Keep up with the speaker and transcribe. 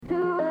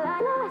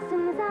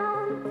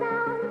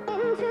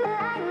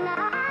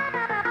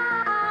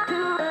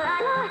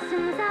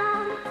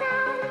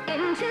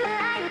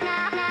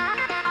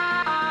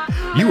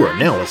You are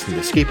now listening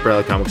to Escape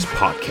Rally Comics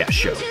Podcast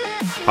Show,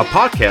 a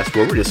podcast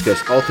where we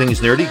discuss all things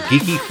nerdy,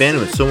 geeky,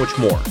 fandom, and so much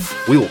more.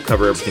 We will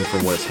cover everything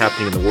from what is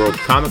happening in the world of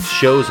comics,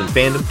 shows, and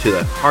fandom to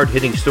the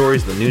hard-hitting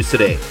stories of the news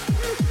today.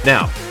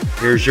 Now,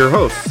 here's your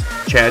hosts,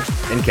 Chad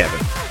and Kevin.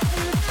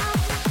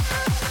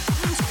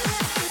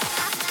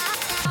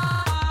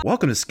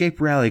 Welcome to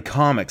Escape Rally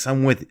Comics.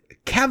 I'm with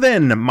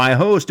Kevin, my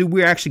host. Dude,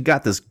 we actually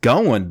got this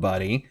going,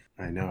 buddy.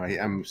 I know.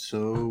 I'm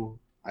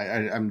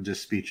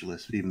just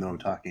speechless, even though I'm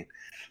talking.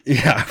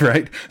 Yeah,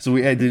 right. So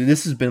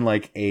this has been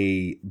like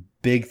a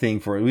big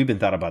thing we've been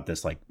thought about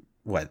this like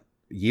what,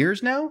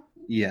 years now?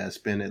 Yeah, it's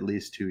been at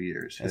least 2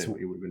 years. That's what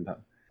we've been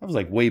talking. I was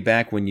like way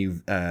back when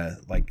you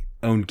like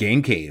owned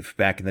Game Cave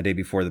back in the day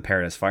before the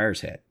Paradise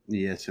Fires hit.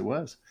 Yes, it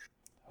was.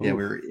 Ooh. Yeah,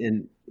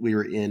 we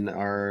were in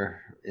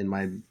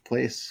my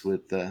place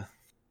with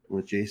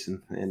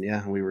Jason, and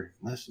yeah,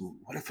 listen,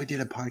 what if we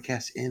did a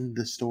podcast in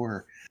the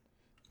store?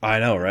 I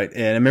know, right?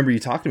 And I remember you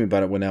talking to me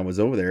about it when I was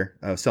over there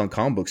selling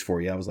comic books for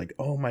you. I was like,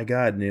 oh my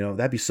God,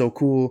 that'd be so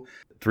cool.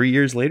 3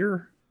 years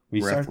later, we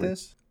start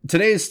this.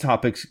 Today's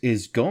topic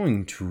is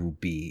going to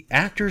be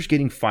actors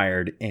getting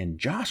fired and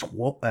Joss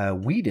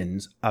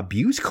Whedon's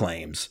abuse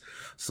claims.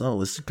 So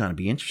this is going to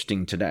be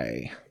interesting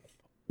today.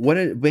 What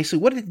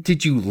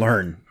did you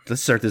learn?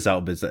 Let's start this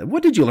out.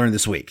 What did you learn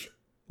this week?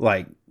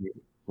 What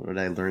did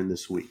I learn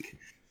this week?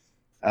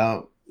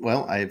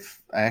 Well, I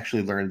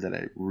actually learned that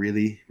I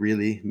really,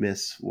 really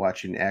miss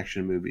watching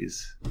action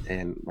movies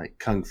and like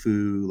kung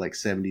fu, like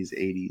 70s,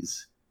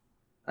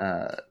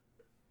 80s.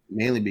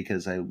 Mainly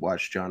because I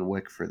watched John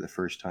Wick for the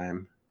first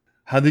time.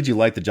 How did you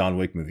like the John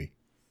Wick movie?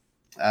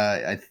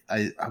 I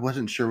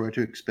wasn't sure what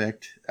to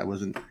expect. I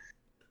wasn't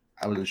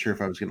sure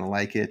if I was going to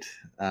like it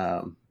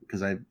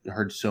because I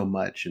heard so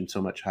much and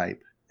so much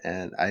hype,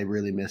 and I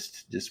really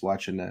missed just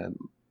watching a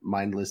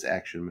mindless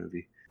action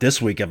movie. This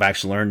week, I've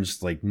actually learned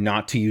just like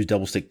not to use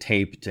double stick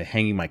tape to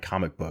hanging my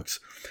comic books.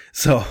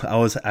 So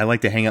I like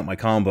to hang up my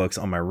comic books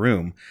on my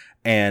room,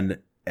 and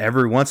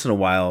every once in a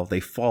while they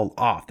fall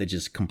off. They're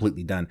just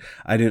completely done.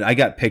 I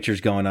got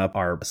pictures going up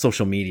our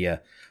social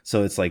media.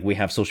 So it's like we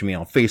have social media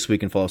on Facebook. You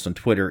can follow us on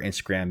Twitter,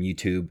 Instagram,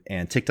 YouTube,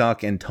 and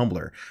TikTok and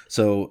Tumblr.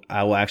 So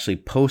I will actually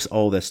post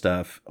all this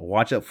stuff.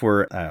 Watch out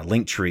for a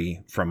link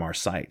tree from our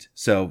site.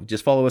 So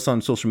just follow us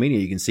on social media.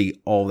 You can see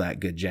all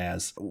that good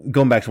jazz.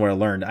 Going back to what I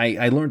learned,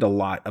 I learned a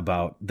lot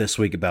this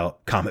week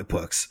about comic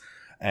books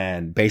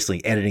and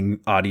basically editing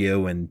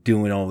audio and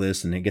doing all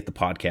this and then get the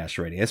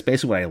podcast ready. That's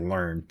basically what I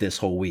learned this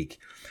whole week.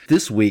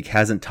 This week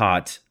hasn't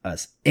taught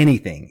us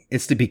anything.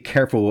 It's to be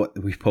careful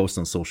what we post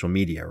on social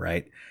media,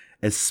 right?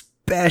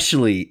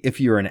 Especially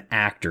if you're an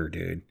actor,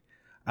 dude.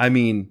 I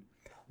mean,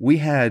 we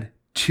had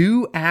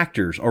 2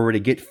 actors already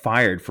get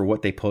fired for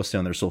what they posted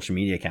on their social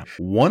media account.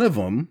 One of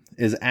them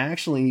is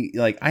actually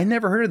I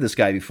never heard of this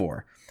guy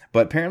before,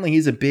 but apparently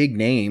he's a big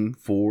name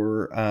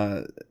for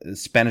a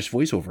Spanish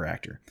voiceover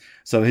actor.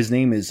 So his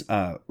name is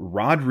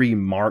Rodri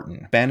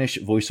Martin, Spanish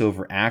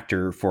voiceover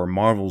actor for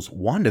Marvel's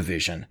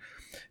WandaVision.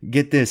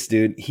 Get this,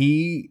 dude.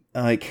 He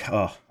I'm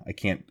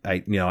going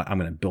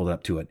to build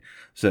up to it.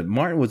 So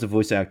Martin was a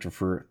voice actor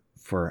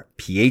for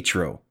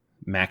Pietro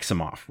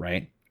Maximoff,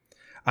 right?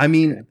 I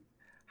mean,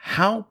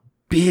 how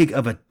big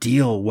of a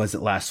deal was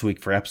it last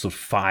week for episode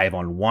 5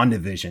 on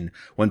WandaVision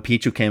when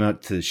Pietro came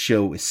out to the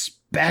show,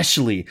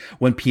 especially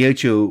when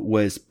Pietro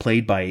was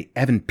played by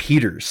Evan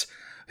Peters,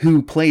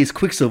 who plays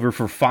Quicksilver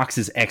for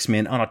Fox's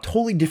X-Men on a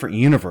totally different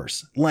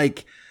universe.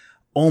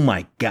 Oh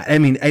my God. I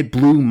mean, it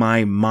blew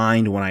my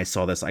mind when I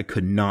saw this. I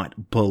could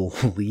not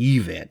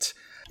believe it.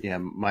 Yeah,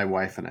 my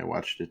wife and I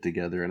watched it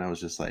together, and I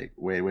was just like,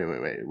 wait.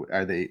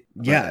 Are they?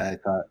 Yeah. I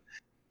thought,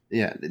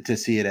 yeah, to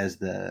see it as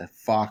the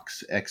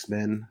Fox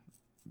X-Men.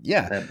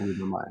 Yeah. That blew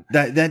my mind.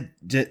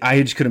 That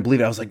I just couldn't believe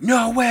it. I was like,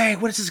 no way.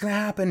 What is this going to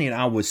happen? And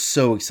I was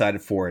so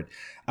excited for it.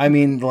 I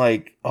mean,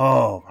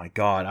 oh my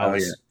God.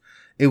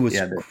 It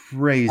was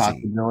crazy.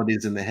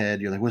 Possibilities in the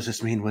head. You're like, what does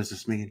this mean? What does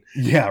this mean?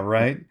 Yeah,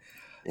 right?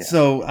 Yeah.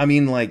 So, I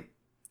mean,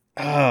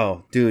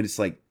 oh, dude, it's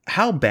like,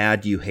 how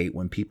bad do you hate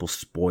when people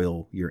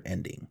spoil your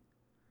ending?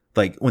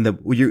 When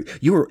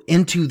you were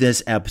into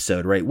this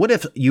episode, right? What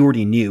if you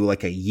already knew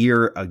a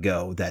year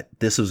ago that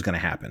this was going to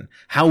happen?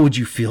 How would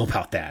you feel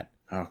about that?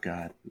 Oh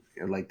God,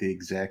 like the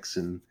execs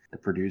and the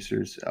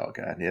producers. Oh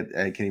God,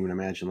 I can't even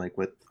imagine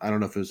what. I don't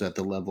know if it was at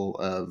the level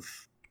of,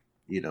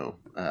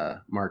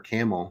 Mark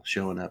Hamill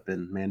showing up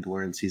in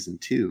Mandalorian season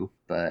 2,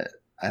 but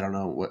I don't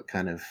know what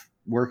kind of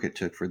work it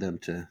took for them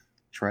to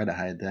try to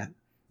hide that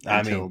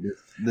until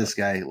this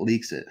guy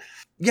leaks it.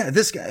 Yeah,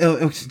 this guy.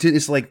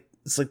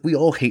 It's like we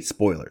all hate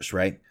spoilers,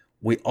 right?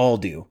 We all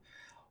do.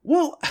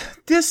 Well,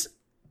 this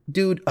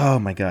dude, oh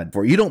my God,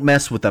 you don't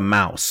mess with a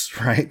mouse,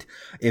 right?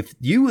 If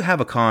you have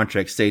a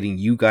contract stating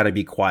you got to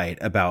be quiet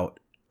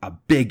about a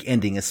big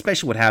ending,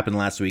 especially what happened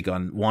last week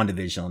on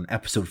WandaVision on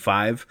episode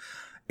 5,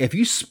 if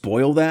you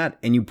spoil that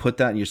and you put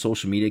that in your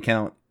social media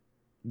account,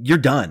 you're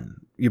done.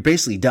 You're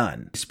basically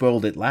done. He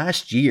spoiled it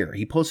last year.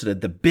 He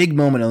posted the big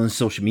moment on his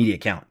social media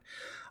account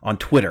on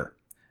Twitter.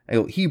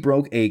 He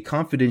broke a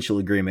confidential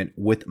agreement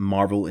with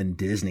Marvel and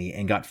Disney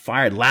and got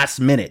fired last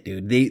minute,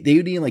 dude. They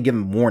didn't like give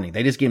him warning.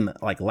 They just gave him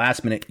like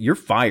last minute, you're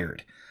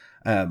fired.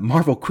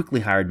 Marvel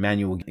quickly hired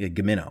Manuel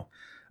Gimeno,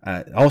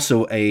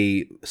 also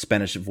a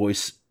Spanish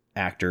voice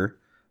actor,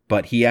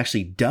 but he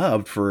actually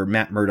dubbed for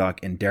Matt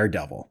Murdock in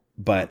Daredevil.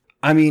 But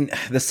I mean,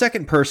 the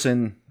second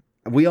person,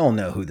 we all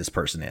know who this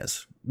person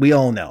is. We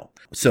all know.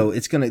 So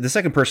the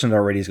second person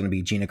already is going to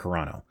be Gina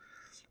Carano.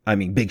 I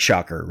mean, big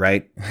shocker,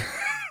 right?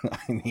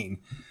 I mean,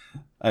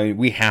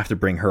 we have to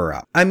bring her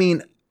up. I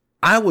mean,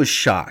 I was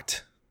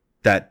shocked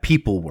that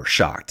people were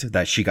shocked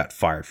that she got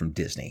fired from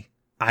Disney.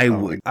 I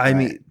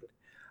mean,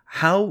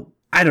 how?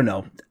 I don't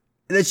know.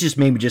 That's just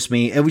maybe just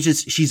me. It was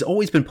just, she's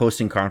always been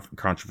posting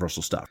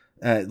controversial stuff.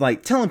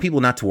 Like telling people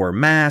not to wear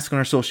masks on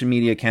her social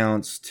media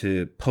accounts,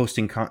 to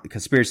posting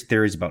conspiracy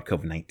theories about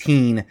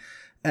COVID-19,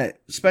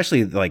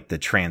 especially like the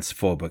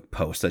transphobic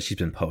posts that she's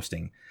been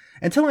posting,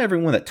 and telling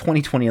everyone that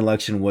 2020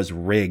 election was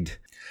rigged.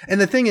 And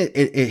the thing,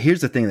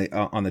 here's the thing that,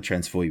 on the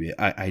transphobia,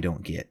 I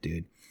don't get,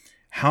 dude.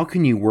 How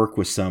can you work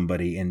with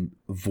somebody and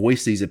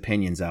voice these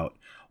opinions out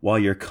while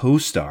your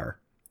co-star,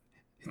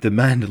 the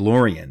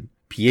Mandalorian,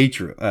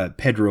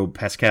 Pedro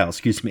Pascal,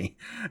 excuse me,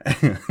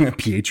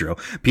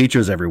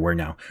 Pietro's everywhere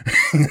now,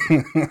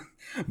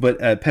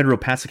 but Pedro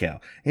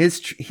Pascal,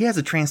 he has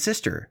a trans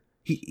sister.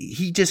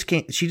 She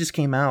just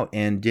came out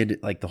and did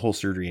like the whole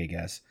surgery, I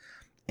guess,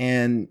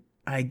 and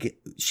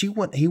he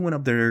went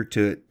up there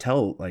to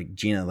tell like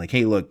Gina, like,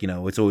 hey, look,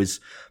 it's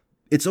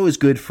always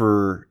good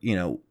for,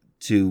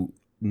 to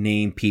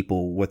name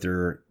people with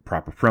their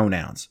proper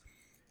pronouns.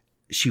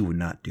 She would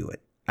not do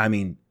it. I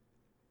mean,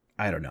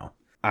 I don't know.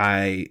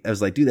 I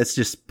was like, dude, that's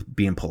just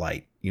being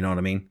polite. You know what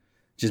I mean?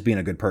 Just being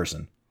a good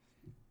person.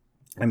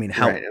 I mean,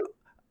 I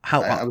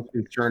was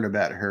concerned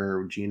about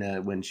her,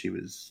 Gina, when it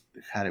was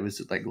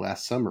like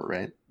last summer,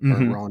 right?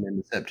 Mm-hmm. Or rolling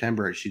into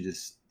September. She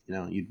just,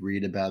 you'd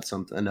read about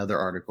another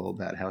article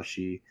about how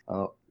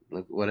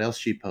look what else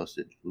she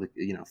posted, like,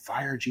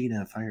 fire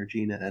Gina.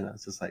 And I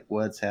was just like,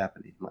 what's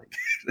happening? Like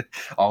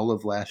all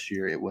of last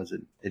year, it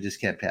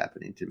just kept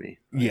happening to me.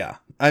 Yeah.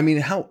 I mean,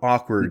 how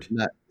awkward.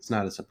 It's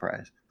not a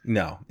surprise.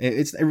 No,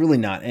 it's really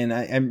not. And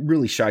I'm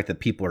really shocked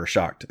that people are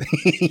shocked,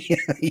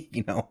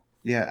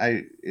 Yeah,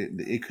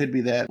 it could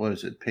be that. What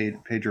was it?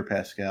 Pedro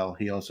Pascal.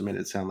 He also made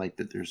it sound like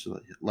that there's a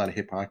lot of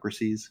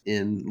hypocrisies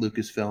in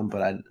Lucasfilm,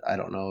 but I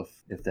don't know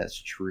if that's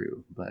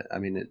true. But I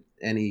mean,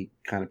 any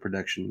kind of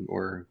production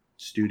or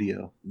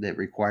studio that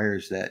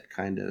requires that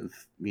kind of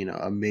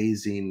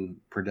amazing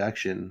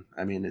production,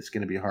 I mean, it's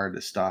going to be hard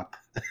to stop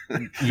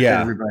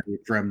everybody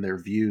from their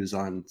views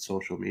on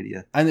social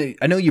media. I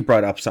know you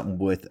brought up something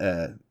with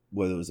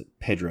what was it,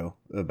 Pedro,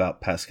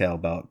 about Pascal,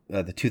 about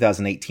the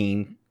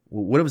 2018.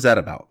 What was that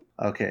about?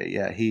 Okay,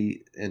 yeah,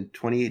 in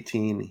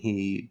 2018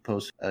 he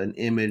posted an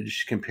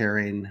image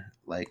comparing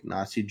like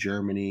Nazi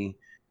Germany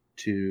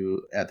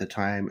to, at the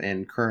time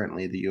and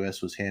currently, the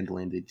U.S. was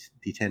handling the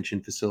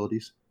detention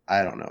facilities.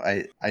 I don't know.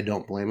 I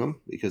don't blame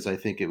him, because I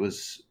think it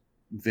was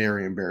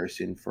very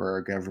embarrassing for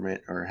our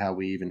government, or how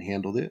we even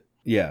handled it.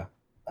 Yeah.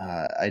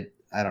 I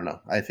don't know.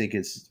 I think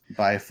it's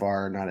by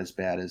far not as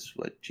bad as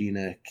what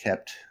Gina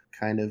kept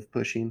kind of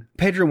pushing.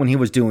 Pedro, when he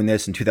was doing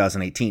this in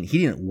 2018, he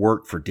didn't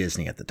work for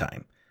Disney at the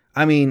time.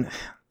 I mean,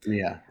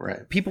 yeah,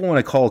 right. People want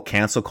to call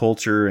cancel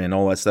culture and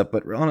all that stuff,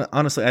 but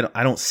honestly,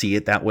 I don't see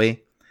it that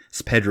way.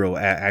 Pedro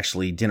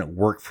actually didn't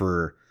work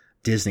for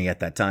Disney at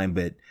that time,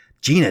 but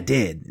Gina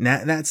did. And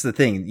that's the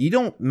thing. You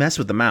don't mess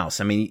with the mouse.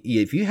 I mean,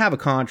 if you have a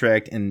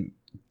contract, and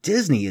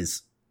Disney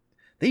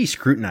they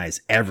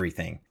scrutinize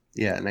everything.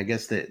 Yeah, and I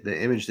guess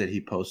the image that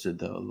he posted,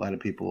 though, a lot of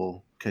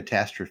people,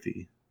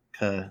 _catastrophe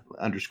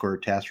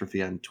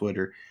on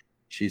Twitter,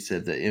 she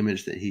said the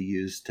image that he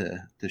used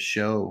to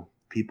show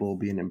people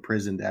being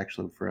imprisoned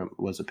actually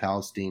was a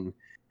Palestine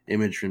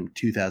image from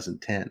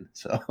 2010.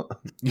 So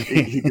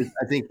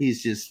I think he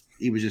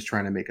was just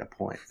trying to make a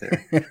point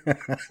there.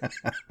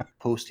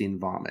 Posting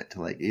vomit,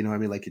 like, I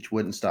mean, like, it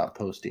wouldn't stop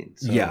posting.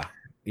 So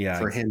yeah.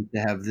 For him to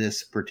have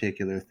this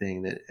particular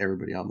thing that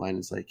everybody online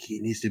is like,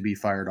 he needs to be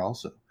fired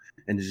also,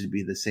 and it should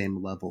be the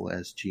same level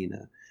as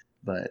Gina.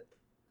 But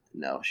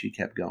no, she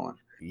kept going.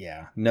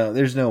 Yeah, no,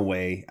 there's no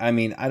way. I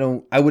mean, I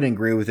wouldn't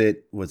agree with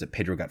it. Was it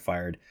Pedro got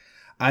fired?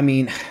 I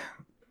mean,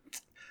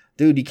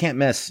 dude, you can't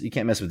mess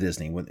with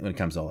Disney when it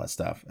comes to all that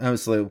stuff.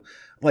 Honestly,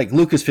 like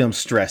Lucasfilm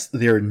stressed,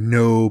 there are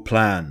no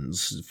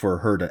plans for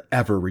her to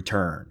ever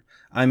return.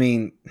 I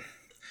mean,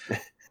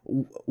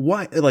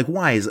 why? Like,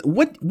 why is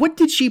what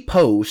did she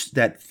post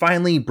that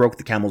finally broke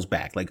the camel's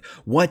back? Like,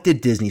 what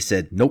did Disney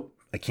said? Nope,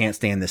 I can't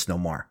stand this no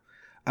more.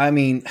 I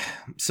mean,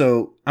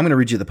 so I'm gonna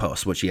read you the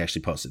post, what she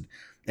actually posted.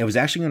 It was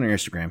actually on her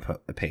Instagram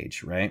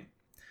page, right?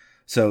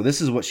 So this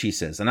is what she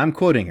says, and I'm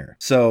quoting her.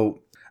 So,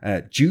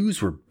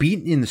 Jews were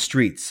beaten in the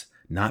streets,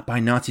 not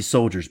by Nazi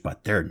soldiers,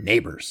 but their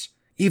neighbors,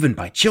 even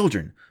by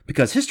children,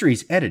 because history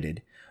is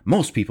edited.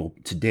 Most people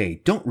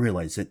today don't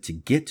realize that to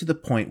get to the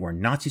point where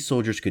Nazi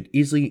soldiers could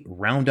easily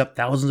round up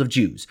thousands of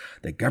Jews,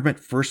 the government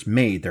first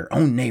made their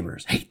own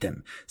neighbors hate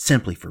them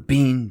simply for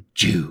being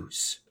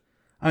Jews.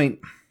 I mean,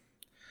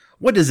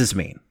 what does this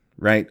mean?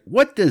 Right?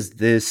 What does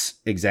this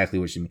exactly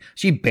what she mean?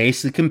 She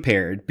basically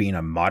compared being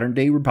a modern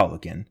day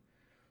Republican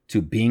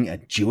to being a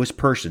Jewish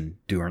person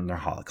during the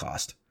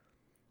Holocaust.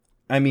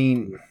 I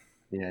mean,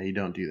 yeah, you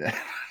don't do that.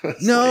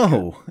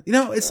 no,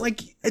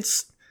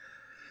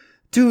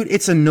 dude,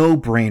 it's a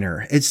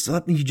no-brainer. It's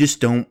something you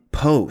just don't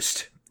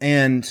post.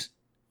 And,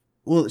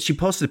 well, she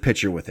posted a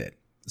picture with it.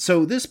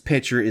 So this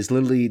picture is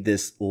literally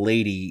this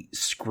lady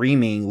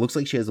screaming, looks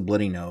like she has a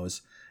bloody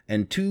nose,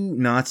 and 2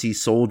 Nazi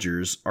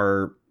soldiers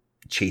are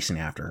chasing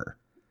after her.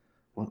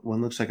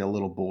 One looks like a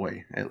little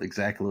boy,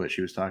 exactly what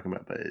she was talking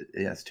about, but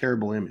it's a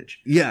terrible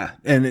image. Yeah,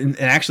 and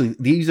actually,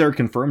 these are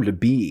confirmed to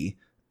be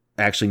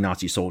actually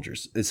Nazi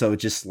soldiers. And so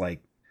it's just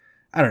like,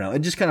 I don't know, it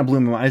just kind of blew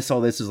my mind. I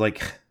saw this as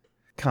like,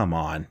 come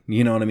on,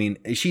 you know what I mean?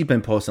 She's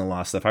been posting a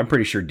lot of stuff. I'm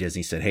pretty sure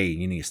Disney said, hey,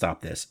 you need to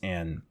stop this,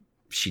 and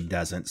she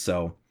doesn't,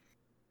 so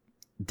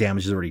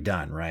damage is already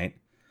done, right?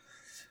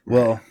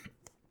 Well,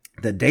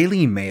 the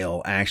Daily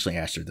Mail actually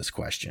asked her this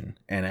question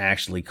and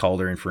actually called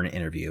her in for an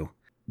interview.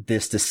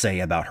 This to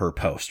say about her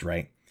post,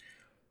 right?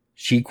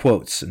 She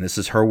quotes, and this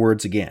is her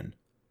words again,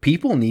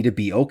 people need to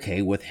be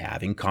okay with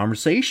having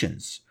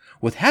conversations,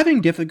 with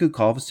having difficult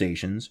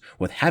conversations,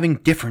 with having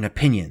different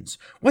opinions.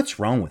 What's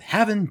wrong with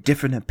having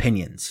different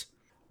opinions?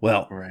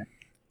 Well,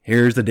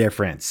 here's the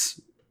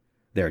difference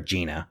there,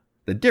 Gina.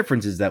 The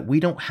difference is that we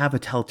don't have a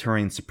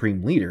totalitarian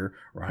supreme leader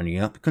rounding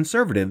up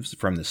conservatives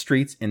from the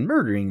streets and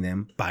murdering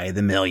them by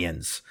the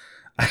millions.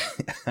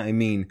 I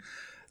mean,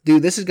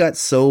 dude, this has got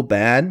so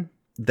bad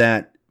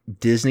that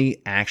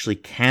Disney actually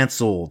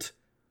canceled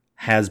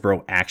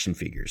Hasbro action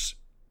figures.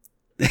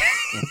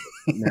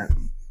 Now,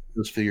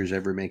 those figures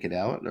ever make it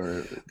out?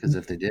 Or because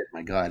if they did,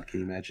 my God, can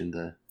you imagine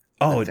the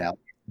value?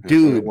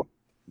 Dude,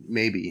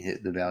 maybe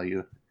hit the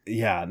value.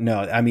 Yeah, no,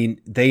 I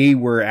mean, they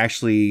were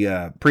actually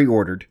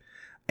pre-ordered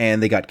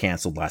and they got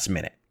canceled last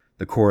minute.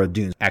 The Cora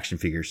Dune action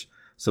figures.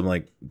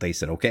 So they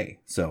said, okay.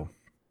 So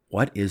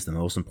what is the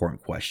most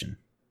important question?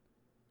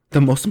 The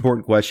most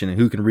important question, and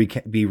who can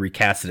be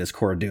recasted as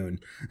Cora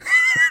Dune?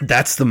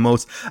 That's the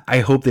most. I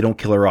hope they don't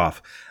kill her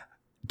off.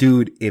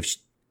 Dude,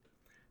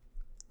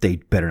 they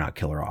better not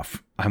kill her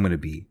off. I'm going to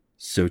be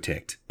so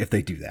ticked if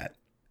they do that.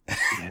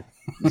 Yeah.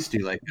 Let's do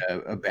like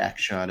a back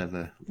shot of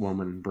a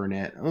woman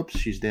brunette. Oops,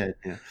 she's dead.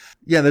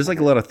 Yeah, there's like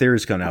a lot of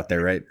theories coming out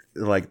there, right?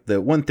 Like the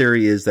one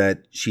theory is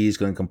that she's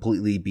going to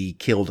completely be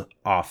killed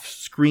off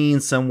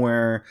screen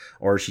somewhere,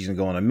 or she's going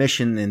to go on a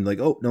mission and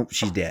like, oh, nope,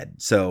 she's dead.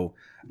 So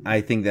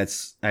I think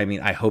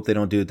I hope they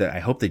don't do that. I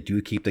hope they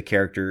do keep the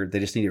character. They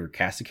just need to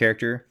recast the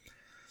character.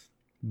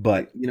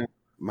 But,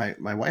 my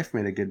wife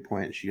made a good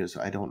point. She goes,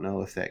 I don't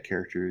know if that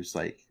character is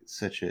like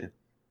such a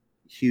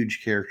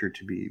huge character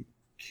to be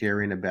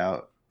caring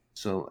about.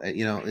 So,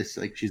 it's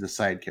like she's a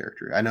side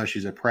character. I know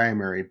she's a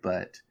primary,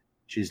 but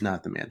she's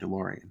not the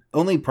Mandalorian.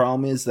 Only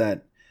problem is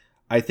that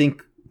I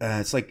think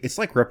it's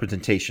like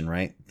representation,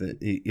 right?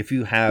 If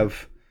you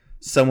have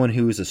someone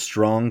who is a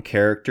strong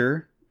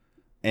character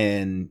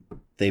and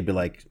they'd be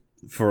like,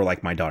 for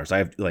like my daughters, I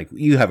have like,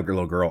 you have a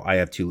little girl, I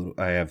have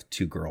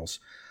two girls.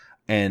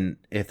 And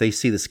if they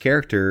see this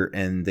character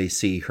and they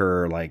see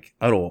her like,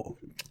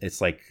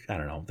 it's like, I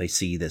don't know, they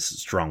see this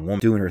strong woman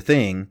doing her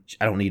thing.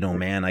 I don't need no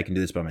man. I can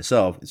do this by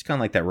myself. It's kind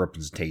of like that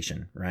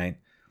representation, right?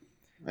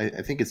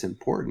 I think it's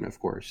important, of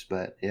course,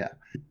 but yeah.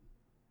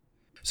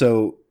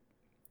 So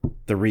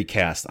the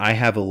recast, I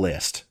have a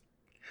list.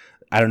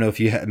 I don't know if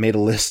you made a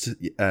list,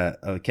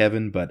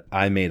 Kevin, but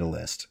I made a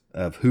list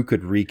of who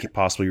could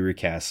possibly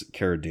recast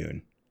Cara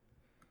Dune.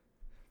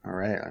 All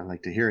right. I'd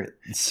like to hear it.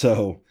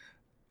 So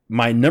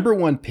my number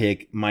one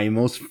pick, my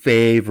most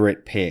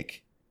favorite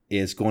pick,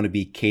 is going to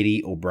be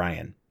Katie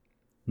O'Brien.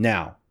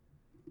 Now,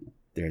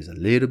 there's a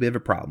little bit of a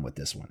problem with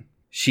this one.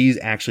 She's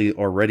actually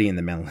already in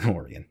The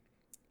Mandalorian.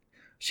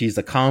 She's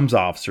the comms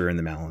officer in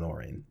The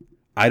Mandalorian.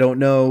 I don't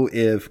know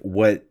if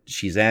what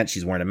she's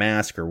wearing a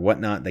mask or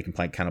whatnot. They can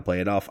kind of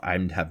play it off. I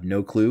have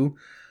no clue,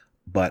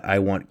 but I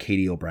want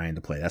Katie O'Brien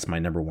to play. That's my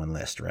number one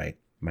list, right?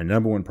 My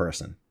number one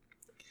person.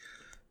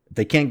 If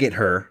they can't get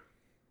her,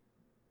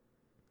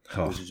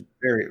 which is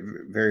very,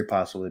 very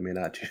possible they may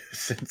not do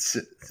since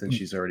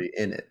she's already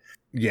in it.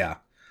 Yeah.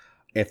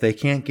 If they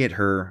can't get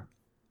her,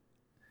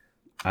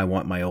 I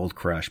want my old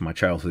crush, my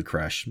childhood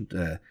crush,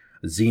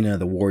 Xena,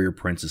 the warrior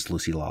princess,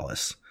 Lucy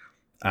Lawless.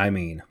 I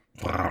mean,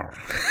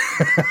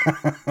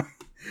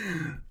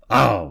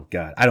 oh,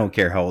 God. I don't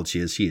care how old she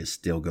is. She is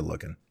still good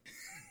looking.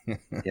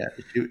 Yeah.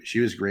 She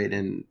was great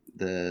in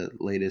the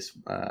latest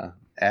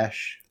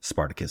Ash.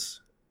 Spartacus.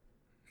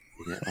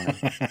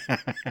 Yeah.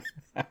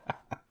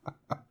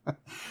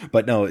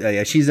 But no,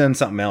 yeah, she's done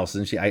something else,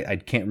 and I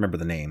can't remember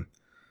the name.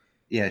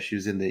 Yeah, she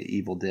was in the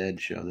Evil Dead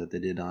show that they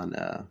did on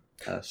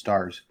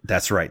Stars.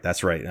 That's right. I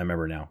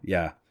remember now.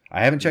 Yeah,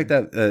 I haven't checked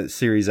that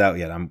series out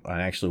yet.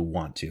 I actually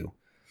want to.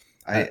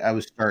 I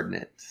was starting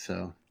it,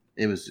 so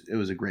it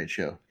was a great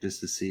show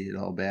just to see it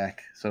all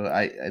back. So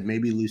I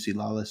maybe Lucy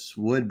Lawless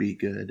would be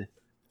good.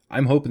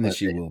 I'm hoping that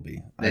she will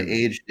be. The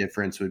age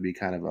difference would be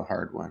kind of a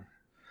hard one.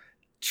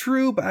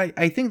 True, but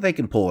I think they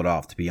can pull it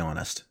off, to be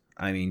honest.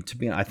 I mean,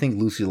 I think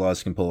Lucy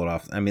Lawless can pull it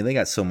off. I mean, they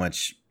got so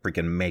much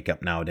freaking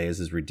makeup nowadays;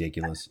 it's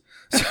ridiculous.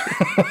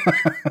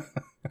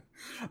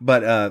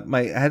 But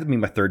I had to be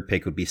my third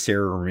pick would be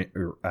Sarah.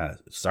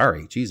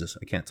 Sorry, Jesus,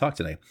 I can't talk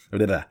today.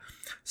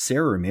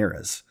 Sarah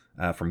Ramirez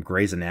from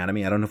Grey's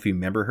Anatomy. I don't know if you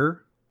remember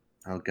her.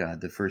 Oh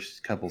God, the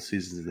first couple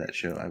seasons of that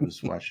show I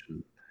was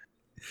watching.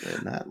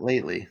 Not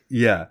lately.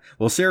 Yeah.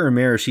 Well, Sarah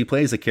Ramirez, she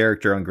plays a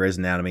character on Grey's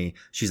Anatomy.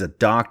 She's a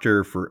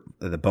doctor for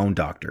the bone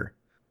doctor.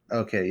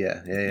 Okay.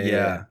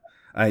 Yeah.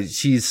 I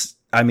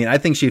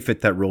think she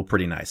fit that role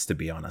pretty nice, to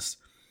be honest.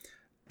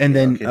 And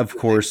then, of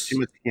course, she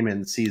came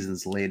in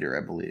seasons later,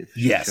 I believe.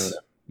 Yes.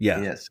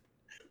 Yeah. Yes.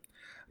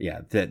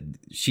 Yeah. That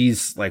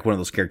she's like one of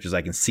those characters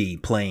I can see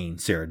playing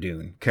Cara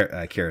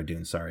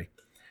Dune. Sorry.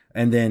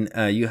 And then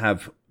you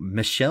have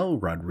Michelle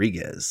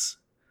Rodriguez.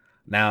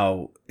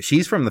 Now,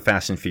 she's from the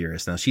Fast and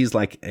Furious. Now, she's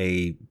like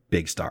a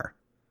big star,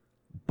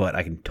 but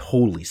I can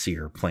totally see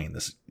her playing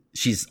this.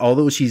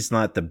 Although she's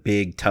not the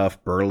big,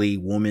 tough, burly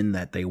woman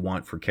that they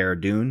want for Cara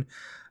Dune,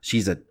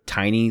 she's a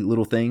tiny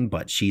little thing,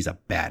 but she's a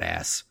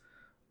badass.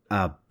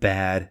 A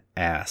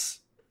badass.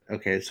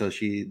 Okay, so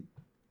she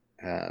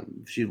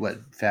what,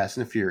 Fast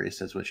and Furious,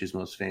 that's what she's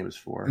most famous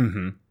for.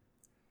 Mm-hmm.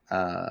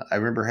 I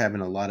remember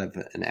having a lot of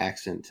an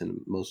accent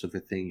in most of the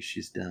things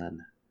she's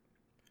done.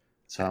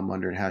 So I'm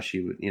wondering how she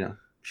would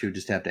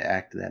just have to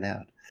act that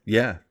out.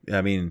 Yeah.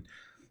 I mean,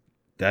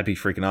 that'd be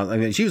freaking awesome. I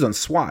mean, she was on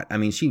SWAT. I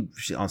mean, she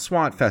on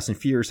SWAT, Fast and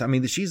Furious. I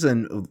mean, she's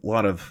in a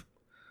lot of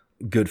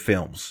good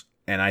films.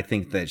 And I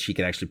think that she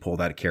could actually pull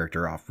that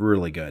character off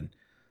really good.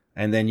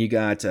 And then you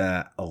got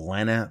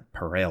Lana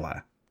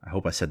Parrilla. I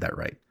hope I said that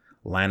right.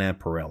 Lana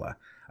Parrilla.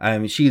 I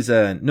mean, she's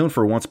known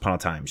for Once Upon a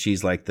Time.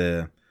 She's like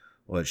the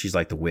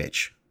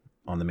witch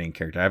on the main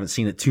character. I haven't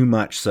seen it too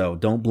much, so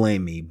don't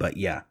blame me. But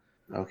yeah.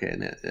 Okay,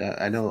 and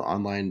I know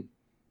online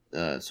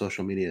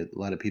social media, a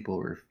lot of people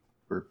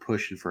were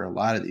pushing for a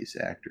lot of these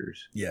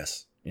actors.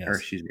 Yes. Or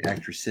excuse me,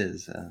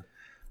 actresses.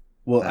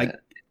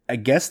 I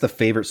guess the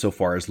favorite so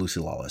far is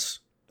Lucy Lawless.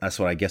 That's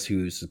what I guess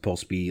who's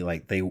supposed to be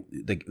like.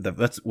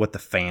 That's what the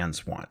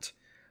fans want.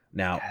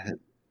 Now, God,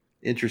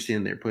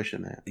 interesting, they're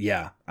pushing that.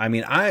 Yeah, I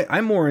mean,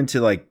 I'm more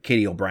into like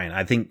Katie O'Brien.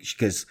 I think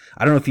because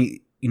I don't know if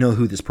you know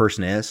who this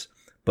person is,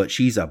 but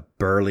she's a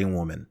burly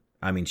woman.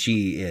 I mean,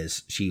 she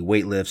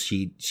weightlifts.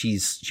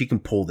 She can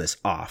pull this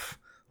off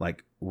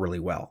like really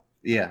well.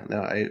 Yeah,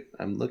 no,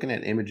 I'm looking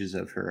at images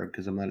of her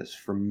because I'm not as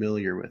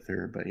familiar with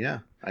her, but yeah,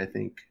 I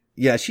think.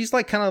 Yeah, she's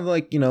like kind of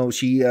like,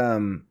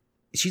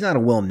 she's not a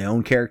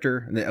well-known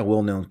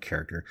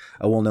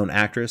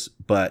actress,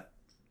 but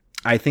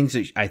I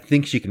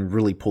think she can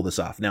really pull this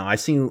off. Now, I've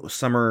seen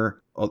some of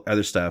her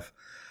other stuff.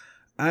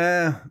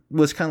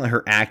 Was kind of like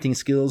her acting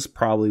skills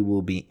probably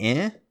will be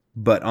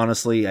but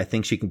honestly, I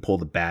think she can pull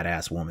the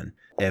badass woman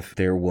if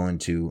they're willing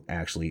to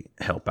actually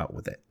help out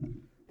with it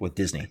with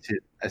Disney.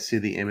 I see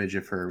the image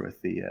of her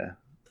with the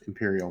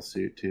Imperial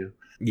suit too.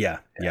 Yeah.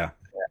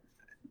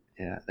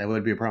 Yeah, that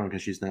would be a problem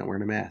because she's not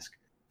wearing a mask.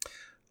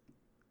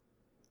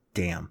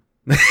 Damn.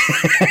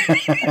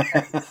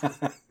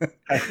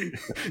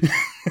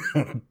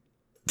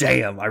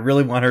 Damn, I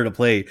really want her to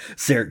play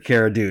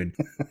Cara Dune.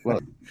 Well,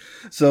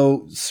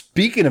 so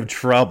speaking of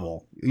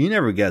trouble, you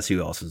never guess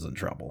who else is in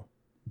trouble.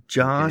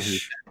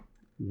 Josh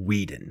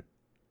Whedon,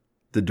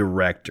 the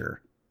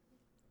director.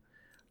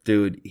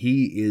 Dude,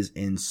 he is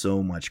in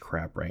so much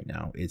crap right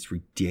now. It's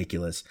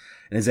ridiculous.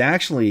 And it's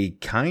actually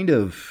kind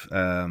of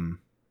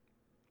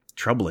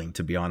troubling,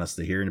 to be honest,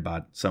 to hearing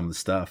about some of the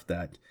stuff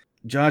that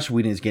Josh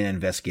Whedon is getting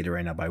investigated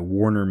right now by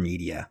Warner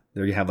Media.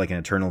 They have like an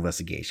internal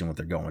investigation what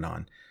they're going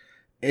on.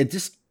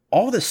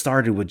 All this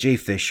started with Jay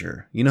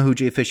Fisher. You know who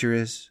Jay Fisher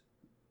is?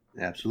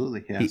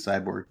 Absolutely. Yeah,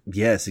 Cyborg.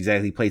 Yes,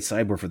 exactly. He played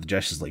Cyborg for the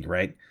Justice League,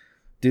 right?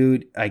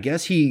 Dude, I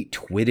guess he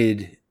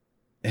twitted.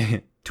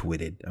 You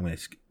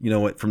know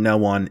what? From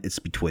now on, it's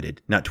be twitted,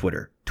 not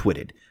Twitter.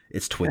 Twitted.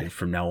 It's twitted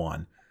from now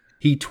on.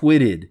 He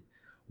twitted,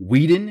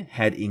 Whedon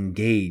had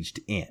engaged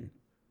in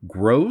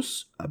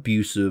gross,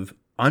 abusive,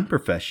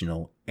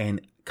 unprofessional,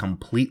 and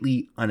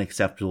completely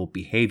unacceptable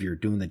behavior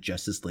during the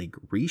Justice League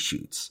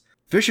reshoots.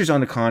 Fisher's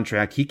on the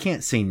contract. He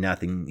can't say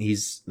nothing.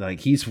 He's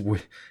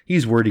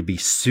worried to be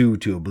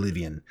sued to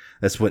oblivion.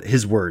 That's what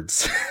his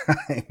words.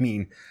 I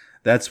mean,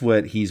 that's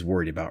what he's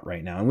worried about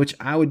right now, and which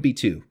I would be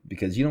too,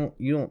 because you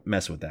don't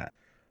mess with that.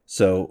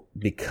 So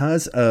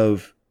because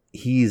of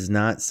he's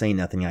not saying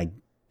nothing, I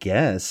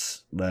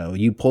guess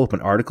you pull up an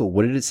article.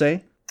 What did it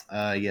say?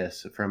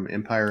 Yes, from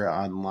Empire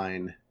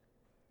Online.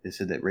 They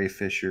said that Ray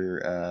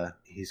Fisher,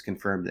 he's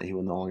confirmed that he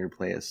will no longer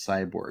play as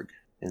Cyborg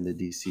in the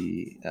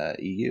DC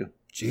EU.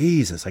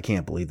 Jesus, I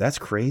can't believe that's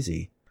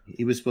crazy.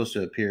 He was supposed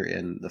to appear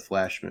in the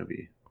Flash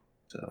movie.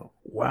 So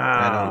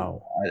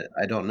wow.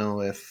 I don't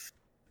know if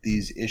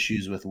these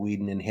issues with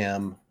Whedon and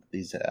him,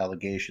 these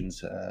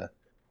allegations,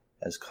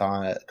 has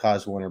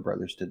caused Warner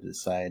Brothers to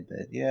decide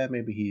that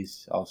maybe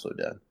he's also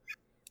done.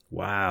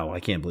 Wow,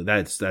 I can't believe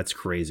that's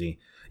crazy.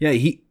 Yeah,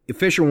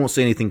 Fisher won't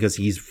say anything because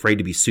he's afraid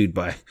to be sued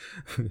by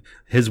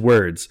his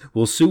words.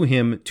 We'll sue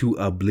him to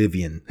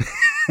oblivion.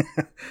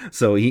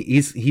 So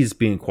he's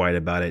being quiet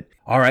about it.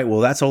 All right, well,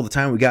 that's all the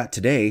time we got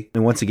today.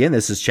 And once again,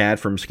 this is Chad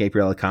from Escape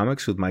Reality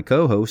Comics with my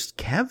co-host,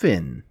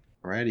 Kevin.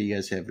 All righty, you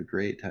guys have a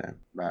great time.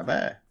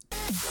 Bye-bye.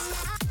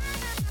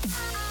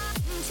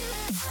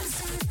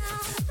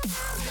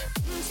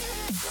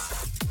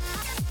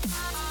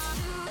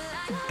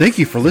 Thank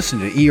you for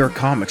listening to ER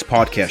Comics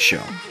Podcast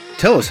Show.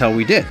 Tell us how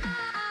we did.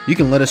 You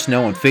can let us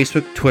know on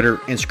Facebook, Twitter,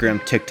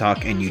 Instagram,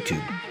 TikTok, and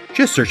YouTube.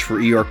 Just search for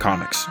ER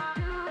Comics.